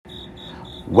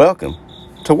Welcome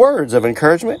to Words of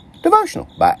Encouragement Devotional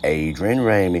by Adrian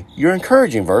Ramey. Your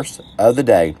encouraging verse of the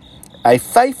day. A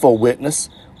faithful witness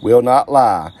will not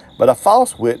lie, but a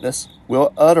false witness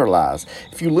will utter lies.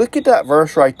 If you look at that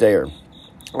verse right there,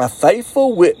 a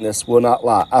faithful witness will not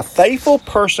lie. A faithful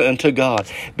person unto God,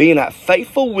 being that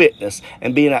faithful witness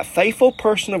and being that faithful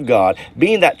person of God,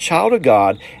 being that child of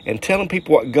God and telling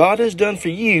people what God has done for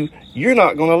you, you're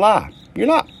not going to lie. You're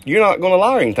not going to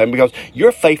lie or anything because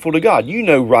you're faithful to God. You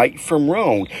know right from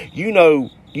wrong. You know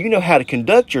how to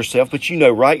conduct yourself, but you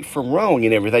know right from wrong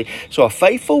and everything. So a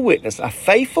faithful witness, a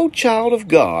faithful child of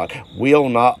God will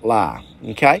not lie.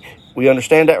 Okay? We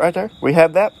understand that right there? We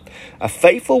have that? A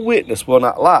faithful witness will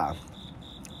not lie.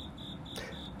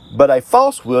 But a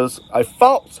false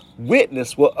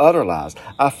witness will utter lies.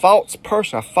 A false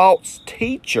person, a false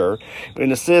teacher, and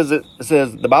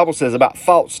the Bible says about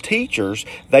false teachers,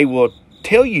 they will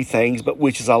tell you things, but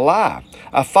which is a lie.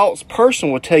 A false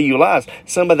person will tell you lies.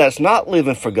 Somebody that's not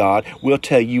living for God will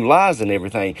tell you lies and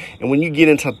everything. And when you get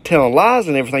into telling lies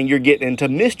and everything, you're getting into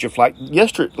mischief. Like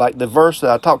yesterday, like the verse that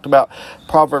I talked about,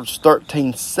 Proverbs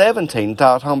 13:17,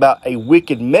 talking about a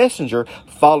wicked messenger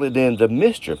falling into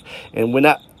mischief. And when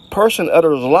that person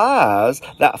utters lies,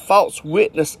 that false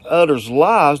witness utters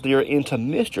lies, they're into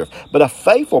mischief. But a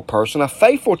faithful person, a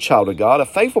faithful child of God, a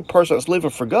faithful person that's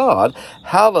living for God,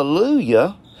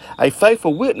 hallelujah, a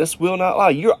faithful witness will not lie.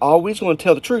 You're always going to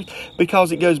tell the truth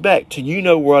because it goes back to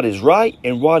what is right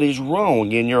and what is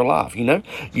wrong in your life. You know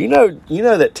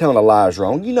that telling a lie is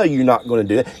wrong. You know you're not going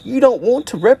to do it. You don't want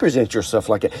to represent yourself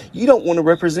like that. You don't want to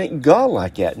represent God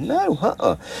like that.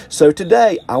 No, So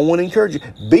today I want to encourage you,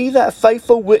 be that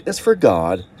faithful witness for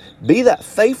God. Be that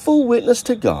faithful witness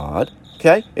to God.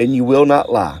 Okay? And you will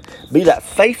not lie. Be that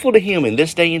faithful to Him in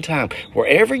this day and time.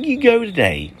 Wherever you go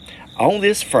today, on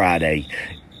this Friday,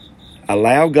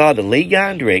 allow God to lead, guide,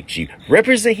 and direct you.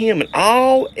 Represent Him in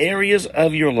all areas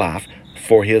of your life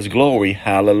for His glory.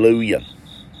 Hallelujah.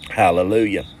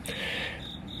 Hallelujah.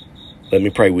 Let me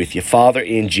pray with you. Father,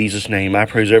 in Jesus' name, I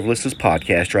pray whoever listens to this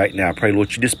podcast right now, I pray,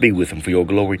 Lord, you just be with them for your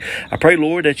glory. I pray,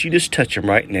 Lord, that you just touch them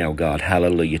right now, God.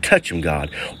 Hallelujah. Touch them, God.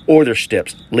 Order their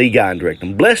steps. Lead, guide, and direct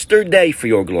them. Bless their day for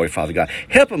your glory, Father God.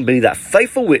 Help them be that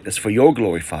faithful witness for your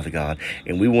glory, Father God.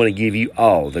 And we want to give you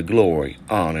all the glory,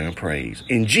 honor, and praise.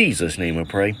 In Jesus' name I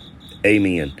pray.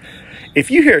 Amen. If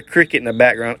you hear a cricket in the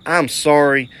background, I'm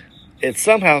sorry. It's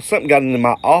something got into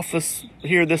my office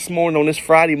here this morning on this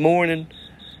Friday morning.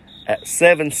 At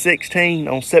 7:16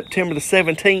 on September the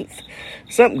 17th,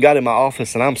 something got in my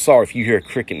office, and I'm sorry if you hear a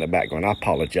cricket in the background. I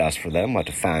apologize for that. I'm going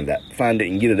to have to find it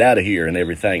and get it out of here and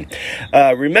everything.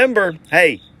 Remember,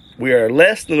 hey, we are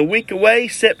less than a week away.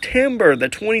 September the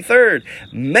 23rd,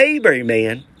 Mayberry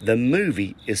Man, the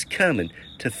movie, is coming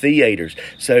to theaters.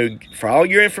 So for all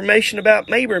your information about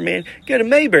Mayberry Man, go to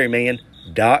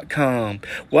mayberryman.com.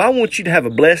 Well, I want you to have a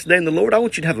blessed day in the Lord. I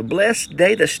want you to have a blessed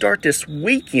day to start this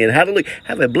weekend. Hallelujah.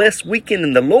 Have a blessed weekend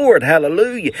in the Lord.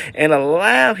 Hallelujah. And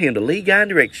allow Him to lead, guide, and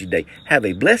direct you today. Have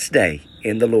a blessed day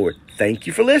in the Lord. Thank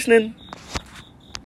you for listening.